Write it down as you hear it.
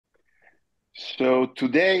So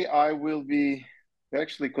today I will be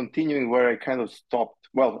actually continuing where I kind of stopped.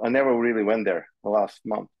 Well, I never really went there last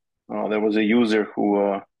month. There was a user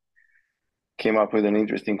who came up with an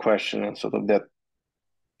interesting question, and sort of that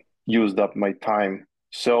used up my time.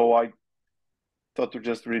 So I thought to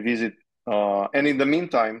just revisit. And in the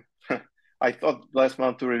meantime, I thought last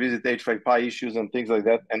month to revisit h5py issues and things like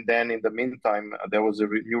that. And then in the meantime, there was a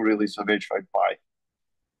new release of h5py.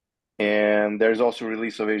 And there's also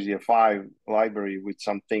release of HDF5 library with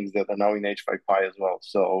some things that are now in h5py as well.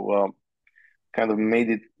 So kind of made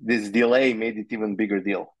it, this delay made it even bigger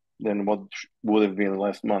deal than what would have been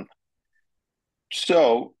last month.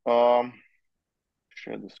 So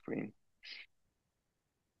share the screen.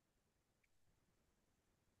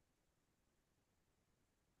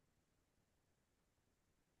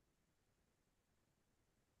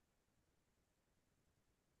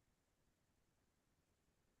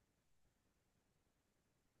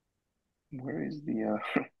 Where is the,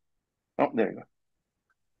 oh, there you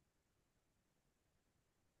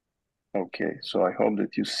go. Okay, so I hope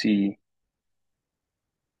that you see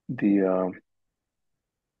the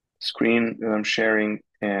screen that I'm sharing.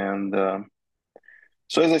 And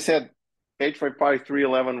so as I said, h5py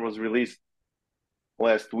 3.11 was released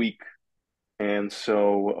last week. And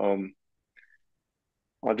so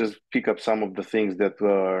I'll just pick up some of the things that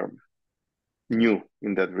were new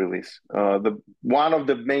in that release. One of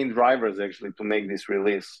the main drivers actually to make this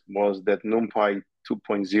release was that NumPy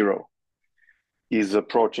 2.0 is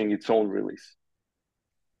approaching its own release.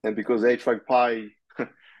 And because h5py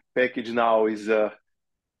package now is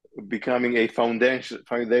becoming a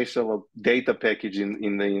foundational data package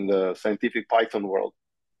in the scientific Python world,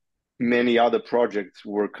 many other projects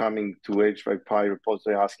were coming to h5py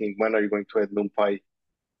repository asking, when are you going to add NumPy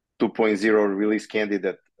 2.0 release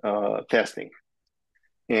candidate testing?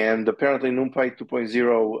 And apparently NumPy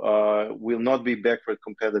 2.0 will not be backward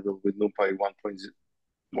compatible with NumPy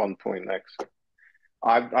 1.x.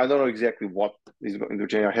 I don't know exactly what is going to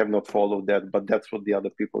change. I have not followed that, but that's what the other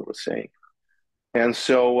people were saying. And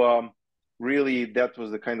so really that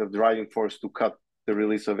was the kind of driving force to cut the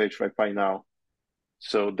release of h5py now,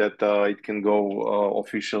 so that it can go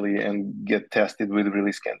officially and get tested with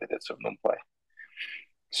release candidates of NumPy.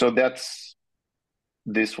 So that's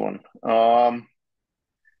this one.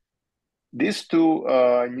 These two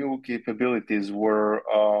new capabilities were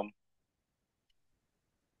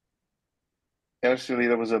actually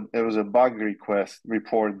there was a bug request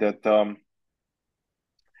report that that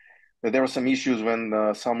there were some issues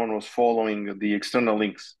when someone was following the external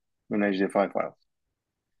links in HDF5 files.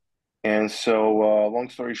 And so, long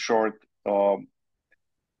story short, there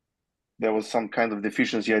was some kind of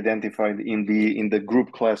deficiency identified in the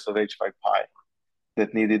group class of h5py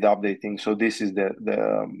that needed updating. So this is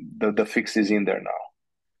the fix is in there now,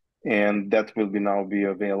 and that will now be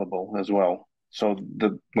available as well. So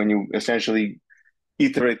when you essentially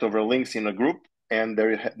iterate over links in a group, and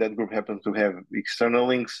that group happens to have external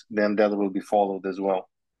links, then that will be followed as well.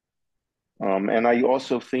 And I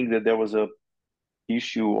also think that there was a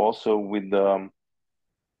issue also with the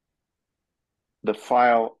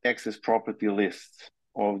file access property lists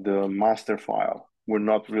of the master file were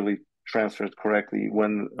not really transferred correctly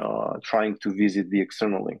when trying to visit the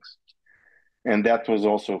external links. And that was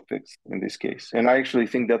also fixed in this case. And I actually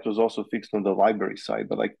think that was also fixed on the library side,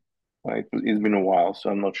 but it's been a while, so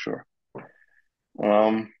I'm not sure.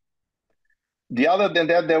 The other than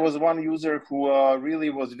that, there was one user who really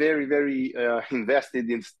was very, very invested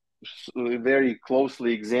in very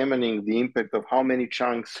closely examining the impact of how many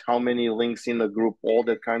chunks, how many links in a group, all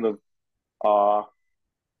that kind of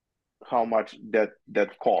how much that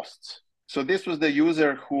costs. So this was the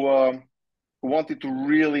user who wanted to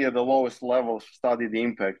really, at the lowest level, study the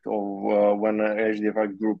impact of when a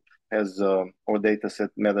HDF group has or dataset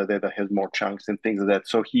metadata has more chunks and things like that.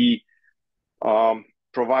 So he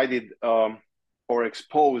provided or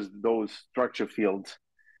exposed those structure fields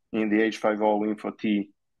in the H5O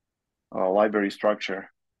info-T library structure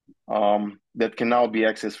that can now be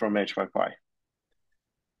accessed from h5py.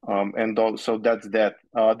 So that's that.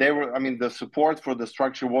 The support for the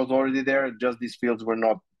structure was already there, just these fields were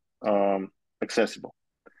not accessible.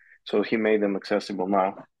 So he made them accessible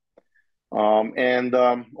now.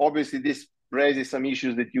 Obviously this raises some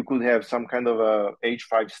issues that you could have some kind of a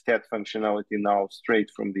H5 stat functionality now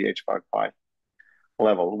straight from the h5py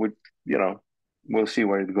level, which, we'll see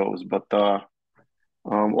where it goes. But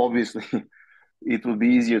obviously it will be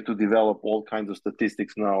easier to develop all kinds of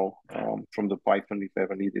statistics now from the Python if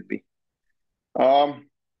ever needed be.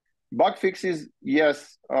 Bug fixes,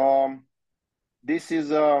 yes. This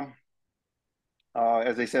is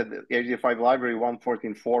as I said, the HDF5 library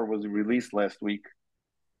 1.14.4 was released last week.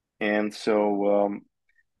 And so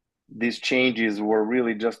these changes were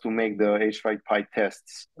really just to make the h5py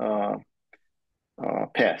tests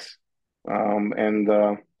pass.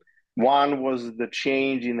 One was the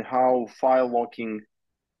change in how file locking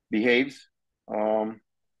behaves. And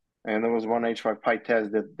there was one h5py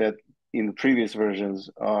test that in the previous versions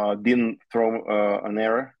didn't throw an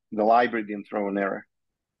error. The library didn't throw an error.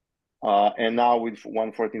 And now with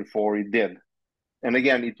 1.14.4, it did. And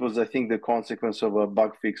again, it was, I think, the consequence of a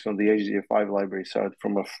bug fix on the HDF5 library side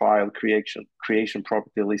from a file creation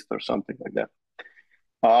property list or something like that.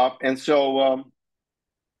 And so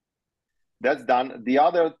that's done. The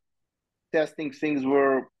other testing things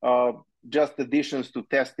were just additions to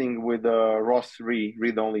testing with ROS3,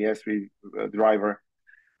 read-only S3 driver,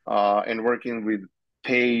 and working with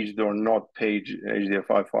paged or not paged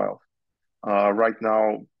HDF5 files. Right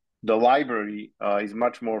now, the library is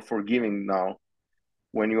much more forgiving now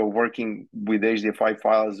when you're working with HDF5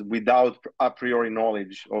 files without a priori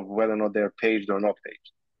knowledge of whether or not they're paged or not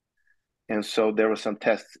paged. And so there were some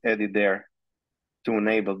tests added there to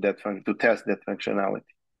enable that, to test that functionality.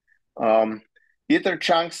 Ether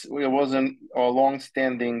chunks was a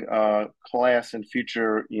long-standing class and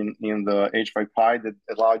feature in the h5py that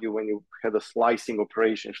allowed you, when you had a slicing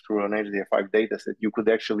operations through an HDF5 dataset, you could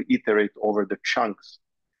actually iterate over the chunks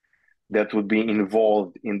that would be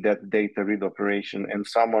involved in that data read operation. And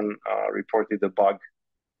someone reported a bug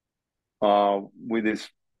with these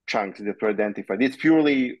chunks that were identified. It's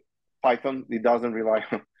purely Python. It doesn't rely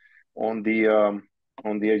on the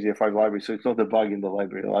HDF5 library, so it's not a bug in the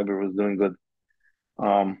library. The library was doing good.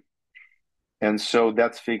 And so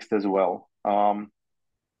that's fixed as well.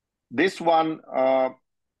 This one,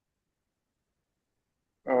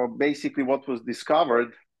 basically what was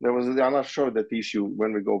discovered, I'm not sure that issue,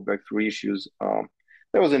 when we go back through issues,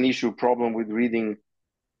 there was an issue problem with reading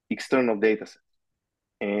external data sets.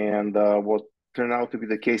 And what turned out to be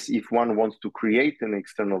the case, if one wants to create an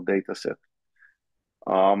external data set,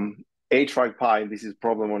 h5py, this is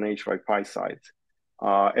problem on h5py side,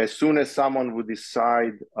 as soon as someone would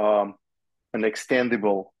decide an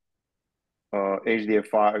extendable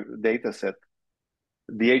HDF5 dataset,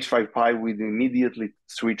 the h5py would immediately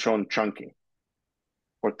switch on chunking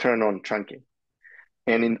or turn on chunking.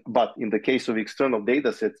 But in the case of external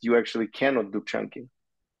datasets, you actually cannot do chunking.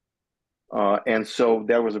 And so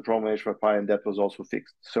there was a problem with h5py, and that was also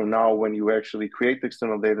fixed. So now when you actually create the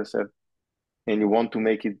external dataset and you want to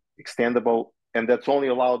make it extendable, and that's only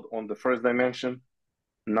allowed on the first dimension,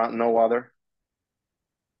 no other,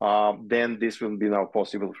 then this will be now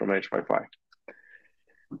possible from h5py.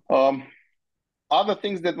 Other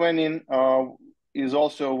things that went in is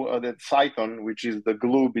also that Cython, which is the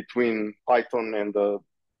glue between Python and the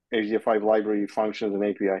HDF5 library functions and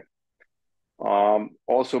API,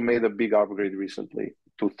 also made a big upgrade recently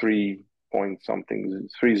to 3 point something,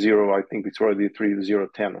 3.0. I think it's already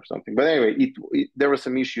 3.0.10 or something. But anyway, there were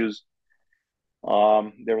some issues.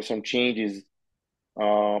 There were some changes,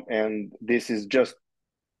 and this is just,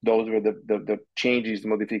 those were the changes, the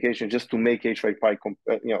modifications, just to make h5py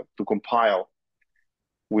to compile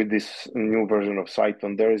with this new version of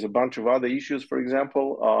Cython. There is a bunch of other issues. For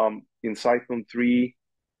example, in Cython 3,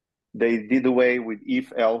 they did away with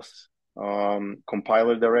if-else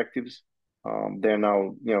compiler directives. They're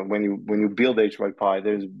now, when you build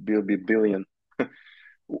h5py, will be billion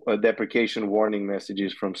deprecation warning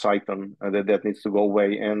messages from Cython that needs to go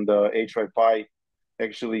away. And h5py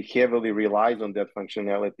actually heavily relies on that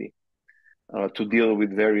functionality to deal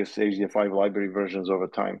with various HDF5 library versions over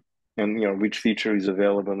time. And which feature is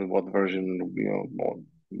available in what version,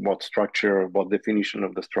 what structure, what definition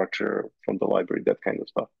of the structure from the library, that kind of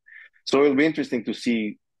stuff. So it'll be interesting to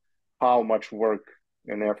see how much work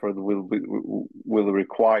and effort will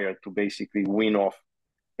require to basically win off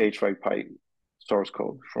h5py source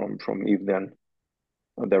code from if-then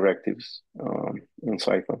directives in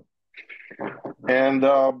Cython. And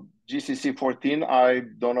GCC 14, I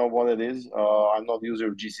don't know what it is. I'm not a user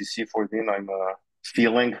of GCC 14. I'm a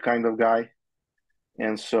C-Lang kind of guy.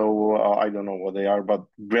 And so I don't know what they are, but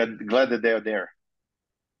glad that they're there.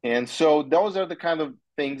 And so those are the kind of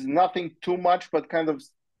things, nothing too much, but kind of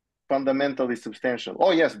fundamentally substantial.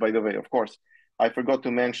 Oh, yes, by the way, of course, I forgot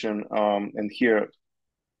to mention, and here,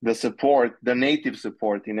 the native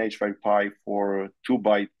support in h5py for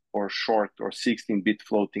 2-byte or short or 16-bit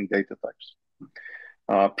floating data types.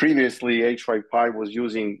 Previously, h5py was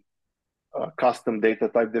using custom data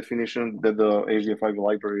type definition that the HDF5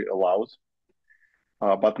 library allows.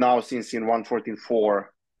 But now, since in 1.14.4,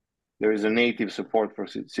 there is a native support for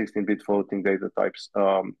 16-bit floating data types.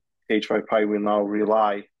 h5py will now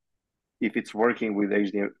rely, if it's working with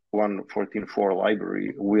HDF 1.14.4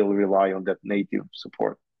 library, will rely on that native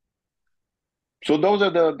support. So those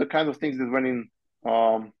are the kind of things that went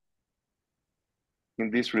in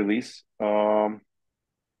this release.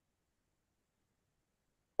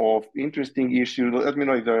 Of interesting issues. Let me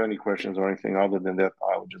know if there are any questions or anything. Other than that,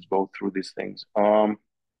 I'll just go through these things.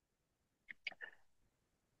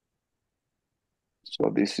 So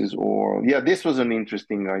this is all. Yeah, this was an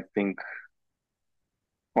interesting, I think.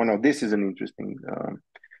 Oh no, this is an interesting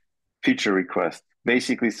feature request.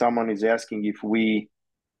 Basically, someone is asking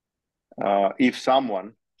if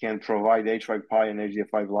someone can provide h5py and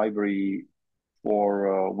HDF5 library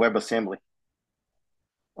for WebAssembly.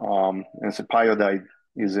 And so Pyodide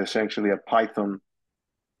is essentially a Python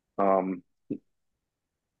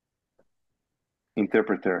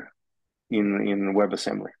interpreter in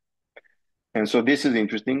WebAssembly. And so this is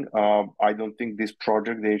interesting. I don't think this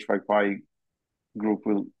project, the h5py group,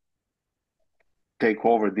 will take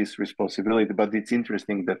over this responsibility, but it's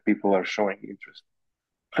interesting that people are showing interest.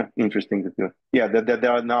 Interesting that that they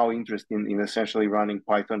are now interested in essentially running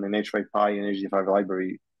Python and h5py and HDF5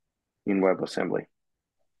 library in WebAssembly.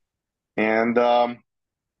 And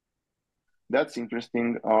that's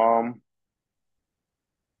interesting.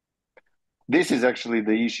 This is actually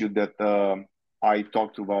the issue that I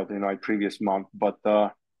talked about in my previous month, but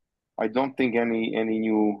I don't think any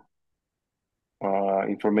new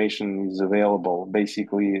information is available.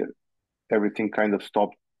 Basically, everything kind of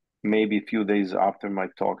stopped maybe a few days after my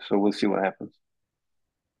talk, so we'll see what happens.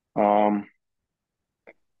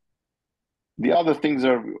 The other things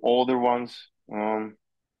are older ones.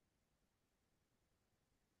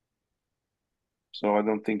 So I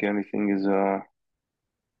don't think anything is...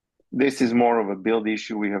 this is more of a build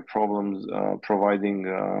issue. We have problems providing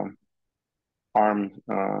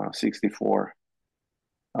ARM64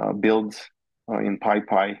 builds in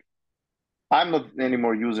PyPy. I'm not any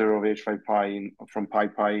more user of h5py from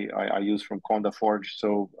PyPy. I use from CondaForge,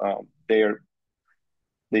 so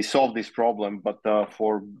they solved this problem. But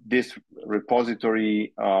for this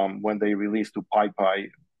repository, when they released to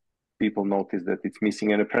PyPy, people noticed that it's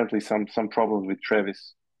missing, and apparently some problems with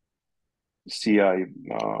Travis CI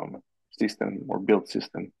system or build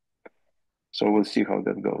system. So we'll see how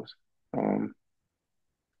that goes.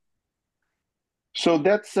 So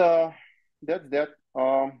that's that.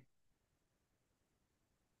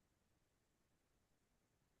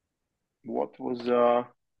 What was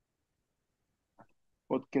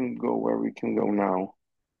what can go where we can go now?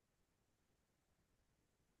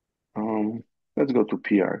 Let's go to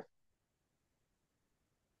PR.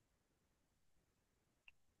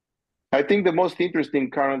 I think the most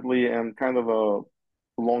interesting currently and kind of a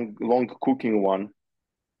long cooking one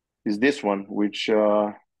is this one, which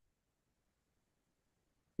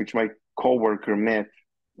my coworker Matt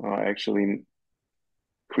actually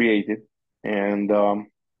created, and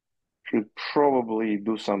should probably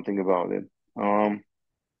do something about it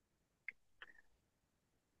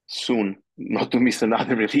soon, not to miss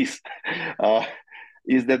another release.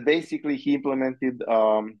 Is that basically he implemented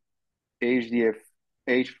HDF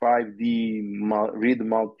H5D read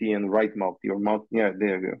multi and write multi, or multi, yeah,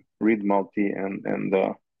 there you go, read multi and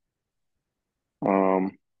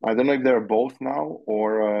I don't know if they're both now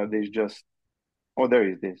or there's just, oh, there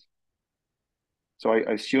is this. So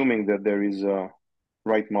assuming that there is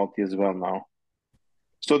write multi as well now.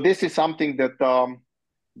 So this is something that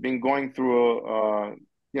been going through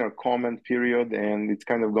a comment period, and it's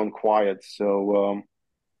kind of gone quiet. So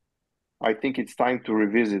I think it's time to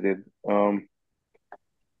revisit it.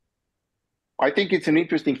 I think it's an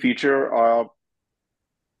interesting feature.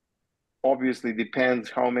 Obviously,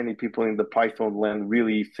 depends how many people in the Python land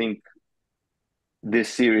really think this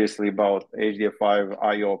seriously about HDF5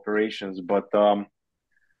 IO operations, but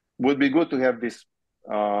would be good to have this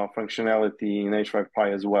functionality in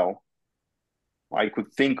h5py as well. I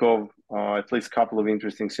could think of at least a couple of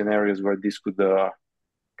interesting scenarios where this could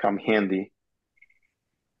come handy.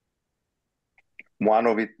 One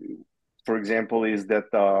of it, for example, is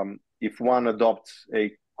that if one adopts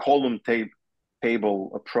a column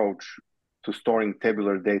table approach to storing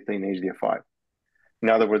tabular data in HDF5. In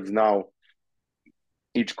other words, now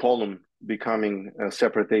each column becoming a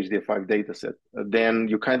separate HDF5 dataset, then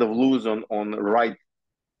you kind of lose on write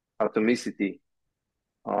atomicity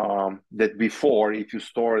that before, if you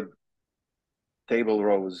stored table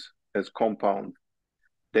rows as compound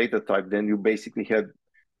data type, then you basically had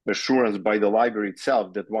assurance by the library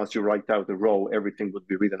itself that once you write out a row, everything would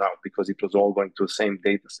be written out because it was all going to the same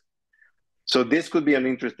dataset. So this could be an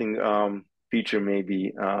interesting feature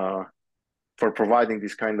maybe for providing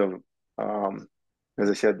this kind of as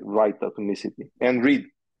I said, write atomicity and read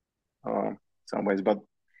some ways. But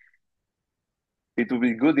it would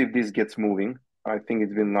be good if this gets moving. I think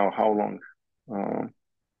it's been now how long?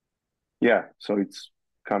 Yeah, so it's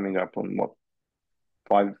coming up on what,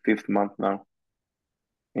 fifth month now.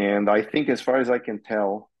 And I think as far as I can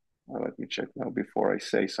tell, let me check now before I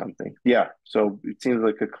say something. Yeah, so it seems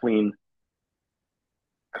like a clean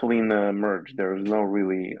merge. There's no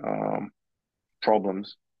really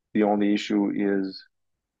problems. The only issue is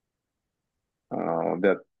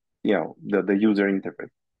that, the user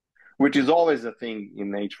interface, which is always a thing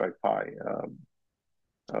in h5py.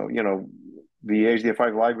 The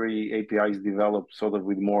HDF5 library API is developed sort of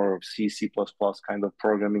with more of C++ kind of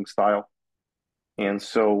programming style. And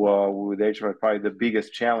so with h5py, the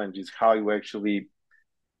biggest challenge is how you actually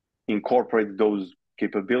incorporate those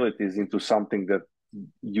capabilities into something that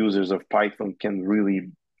users of Python can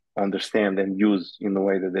really understand and use in the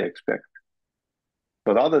way that they expect.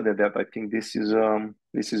 But other than that, I think this is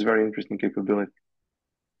very interesting capability.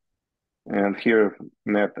 And here,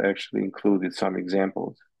 Matt actually included some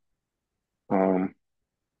examples.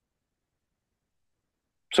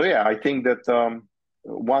 So yeah, I think that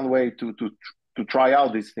one way to try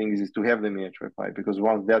out these things is to have them in h5py, because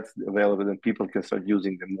once that's available, then people can start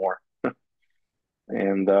using them more,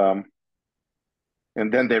 and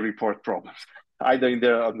then they report problems, either in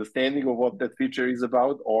their understanding of what that feature is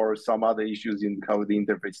about, or some other issues in how the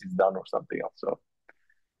interface is done, or something else. So,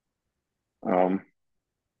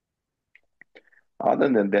 other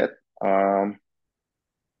than that,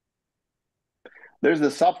 there's the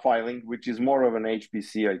subfiling, which is more of an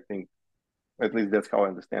HPC, I think. At least that's how I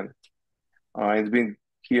understand it. It's been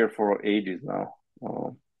here for ages now.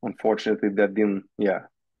 Unfortunately, that didn't,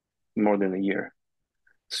 more than a year.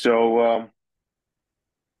 So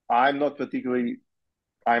I'm not particularly,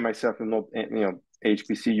 I myself am not,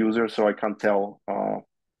 HPC user, so I can't tell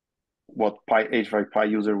what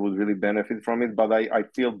h5py user would really benefit from it. But I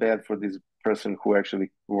feel bad for this person who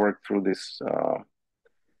actually worked through this,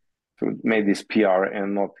 who made this PR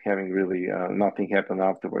and not having really nothing happen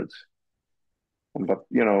afterwards. But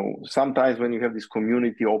sometimes when you have these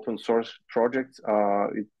community open source projects,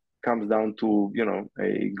 it comes down to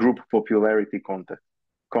a group popularity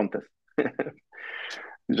contest.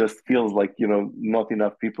 It just feels like not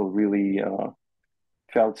enough people really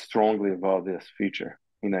felt strongly about this feature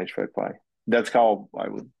in h5py. That's how I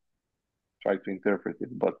would try to interpret it.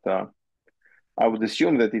 But I would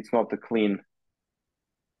assume that it's not a clean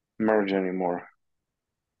merge anymore,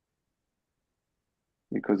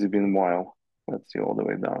 because it's been a while. Let's see all the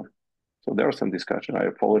way down. So there was some discussion. I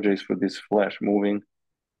apologize for this flash moving.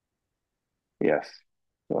 Yes,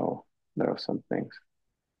 so there are some things.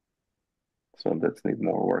 So that need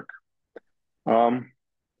more work.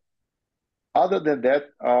 Other than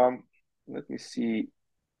that, let me see.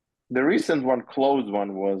 The recent one, closed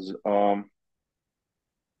one, was,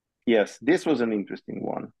 yes, this was an interesting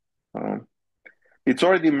one. It's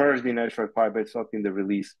already merged in h5py, but it's not in the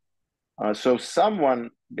release. So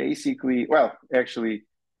someone basically, well, actually,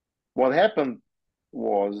 what happened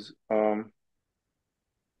was, let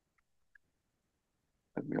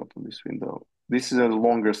me open this window. This is a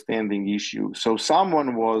longer standing issue. So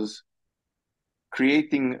someone was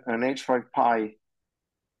creating an h5py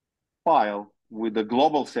file with the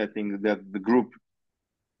global setting that the group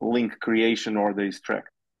link creation order is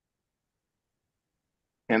tracked.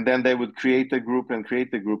 And then they would create a group, and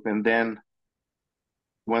then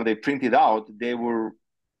when they print it out, they were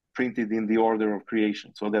printed in the order of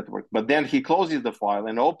creation. So that worked. But then he closes the file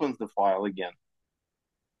and opens the file again.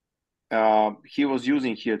 He was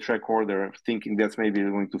using here track order, thinking that's maybe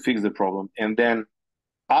going to fix the problem. And then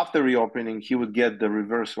after reopening, he would get the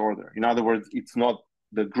reverse order. In other words, it's not,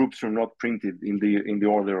 the groups are not printed in the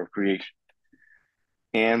order of creation.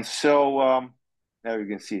 And so now you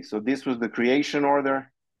can see. So this was the creation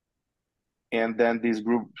order, and then these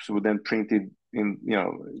groups would then printed in,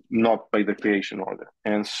 not by the creation order.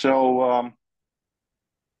 And so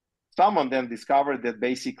someone then discovered that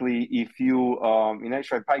basically, if you in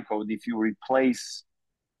h5py code, if you replace,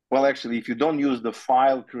 well, actually, if you don't use the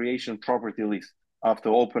file creation property list after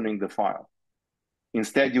opening the file,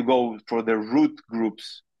 instead you go for the root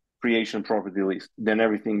group's creation property list, then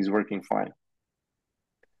everything is working fine.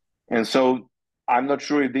 And so I'm not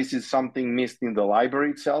sure if this is something missed in the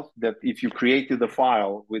library itself, that if you created a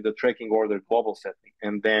file with the tracking order global setting,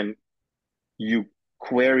 and then you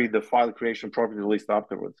query the file creation property list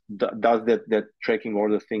afterwards, does that tracking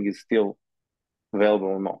order thing is still available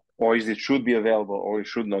or not? Or is it should be available, or it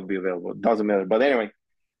should not be available? It doesn't matter. But anyway,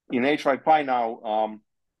 in h5py now,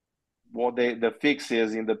 what the fix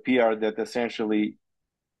is in the PR, that essentially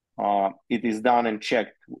it is done and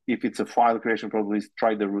checked. If it's a file creation, probably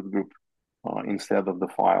try the root group instead of the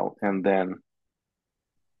file, and then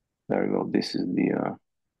there you go. This is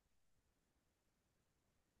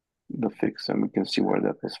the fix, and we can see where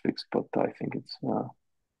that is fixed. But I think it's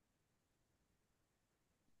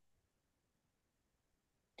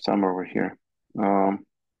somewhere over here.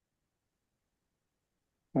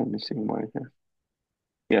 Let me see where it is.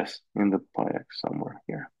 Yes, in the PyX somewhere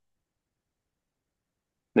here.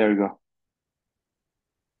 There you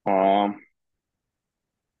go.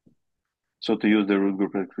 So to use the root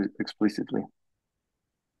group explicitly.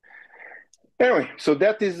 Anyway, so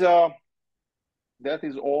that is all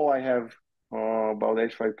I have about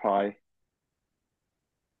h5py.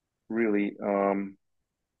 Really,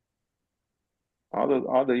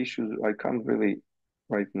 other issues I can't really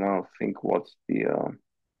right now think what's the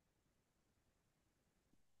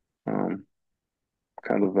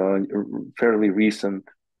kind of fairly recent,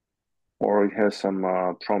 or it has some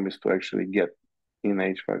promise to actually get in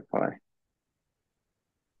h5py.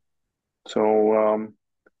 So,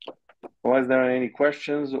 was there any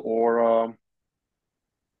questions or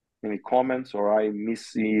any comments, or I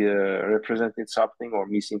misrepresented something or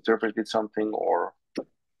misinterpreted something or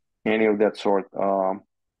any of that sort?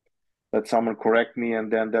 Let someone correct me,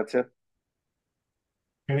 and then that's it.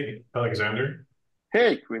 Hey, Alexander.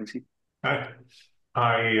 Hey, Quincy. Hi.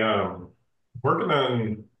 Working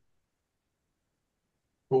on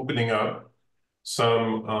opening up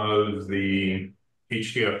some of the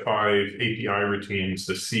HDF5 API routines,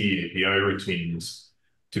 the C API routines,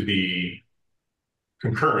 to be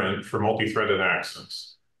concurrent for multi-threaded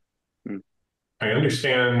access. Hmm. I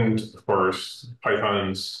understand, of course,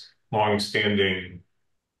 Python's long-standing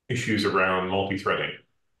issues around multi-threading.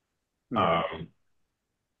 Hmm. Um,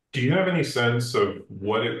 do you have any sense of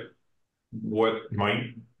what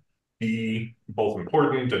might be both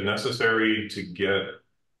important and necessary to get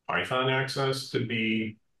Python access to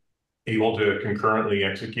be able to concurrently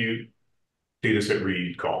execute dataset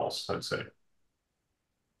read calls, let's say?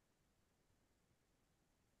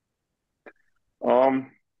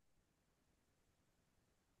 Um,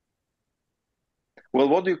 well,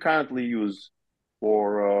 what do you currently use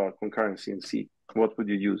for concurrency in C? What would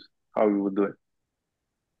you use? How you would do it?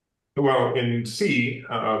 Well, in C,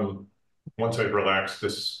 once I've relaxed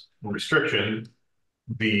this restriction,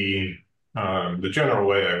 the the general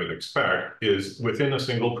way I would expect is within a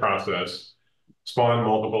single process, spawn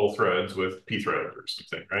multiple threads with pthread or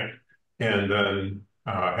something, right? And then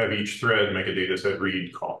have each thread make a dataset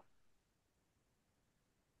read call.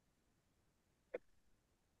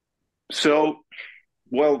 So,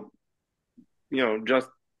 well, just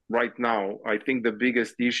right now, I think the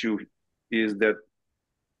biggest issue is that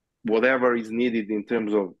whatever is needed in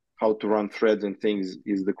terms of how to run threads and things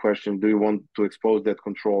is the question: do you want to expose that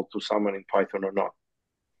control to someone in Python or not?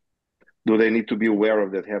 Do they need to be aware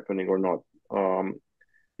of that happening or not?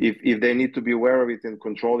 If they need to be aware of it and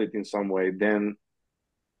control it in some way, then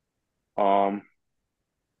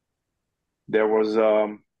there was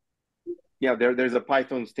there's a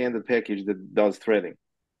Python standard package that does threading.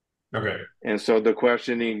 Okay. And so the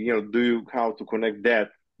questioning, how to connect that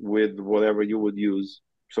with whatever you would use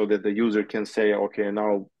so that the user can say, okay,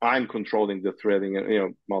 now I'm controlling the threading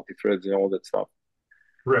and, multi-threads and all that stuff,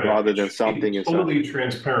 Right. rather It than should be something inside. totally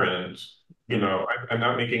transparent. Mm-hmm. I'm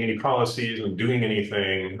not making any policies, I'm doing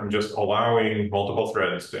anything. I'm just allowing multiple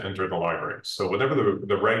threads to enter the library. So whatever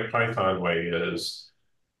the right Python way is,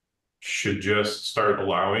 should just start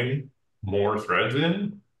allowing more threads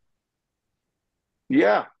in.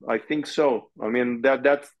 Yeah, I think so. I mean,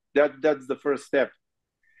 that's the first step,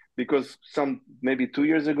 because maybe 2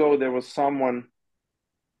 years ago there was someone,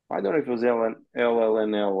 I don't know if it was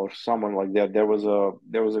LLNL or someone like that. There was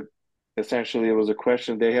a essentially it was a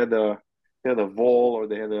question. They had a vol, or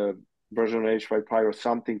they had a version of h5py or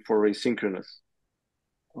something for asynchronous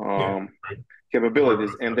Yeah, um, right. I've worked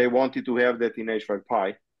capabilities, with and that. they wanted to have that in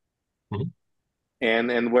h5py. Mhm.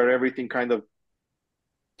 And where everything kind of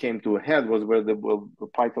came to a head was where the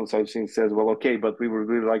Python side of things says, well, okay, but we would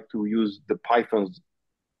really like to use the Python's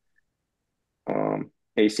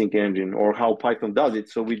async engine, or how Python does it.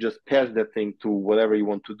 So we just pass that thing to whatever you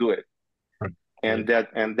want to do it. Right. And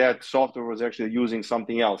Right. that software was actually using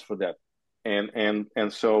something else for that.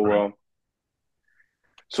 And so Right.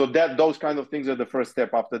 so that those kind of things are the first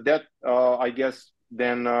step. After that, I guess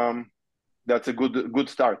then that's a good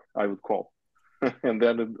start, I would call. And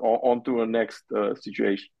then on to a next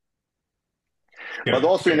situation. But Yeah.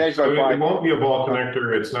 also in Okay. So it h5py, won't be a ball uh,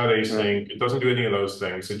 connector. It's not uh, async. It doesn't do any of those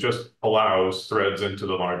things. It just allows threads into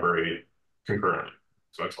the library concurrently.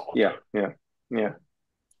 So that's all it yeah, does. yeah, yeah.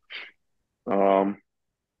 Um,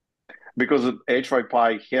 because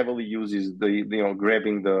h5py heavily uses the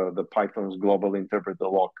grabbing the Python's global interpreter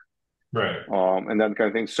lock, Right. and that kind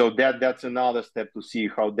of thing. So that's another step to see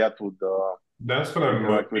how that would That's what I'm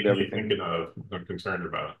interact with mainly everything. thinking of, I'm concerned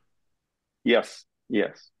about. Yes,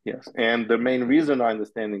 yes, yes. And the main reason I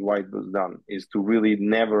understanding why it was done is to really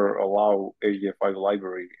never allow HDF5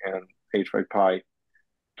 library and h5py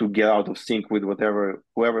to get out of sync with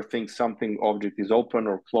whoever thinks something object is open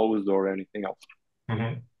or closed or anything else.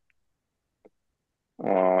 Mhm.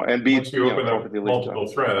 And be Once it, you open up property list. multiple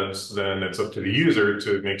threads, then it's up to the user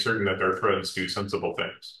to make certain that their threads do sensible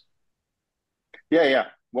things. Yeah, yeah.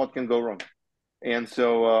 What can go wrong? And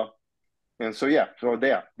so, yeah. So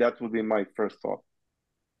there, that would be my first thought.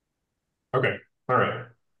 Okay, all right.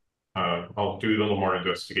 I'll do a little more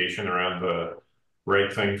investigation around the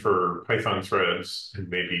right thing for Python threads and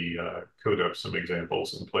maybe code up some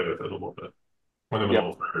examples and play with it a little bit when I'm a Yep,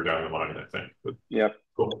 little further down the line, I think. But yep.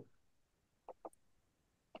 cool.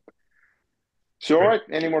 So, all Great. right.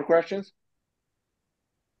 Any more questions?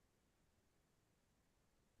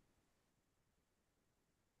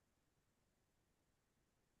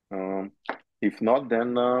 Um, if not,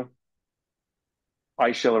 then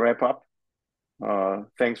I shall wrap up.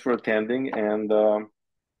 Thanks for attending, and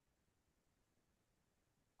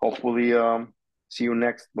hopefully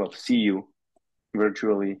see you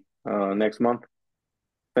virtually next month.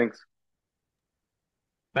 Thanks.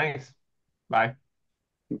 Thanks. Bye.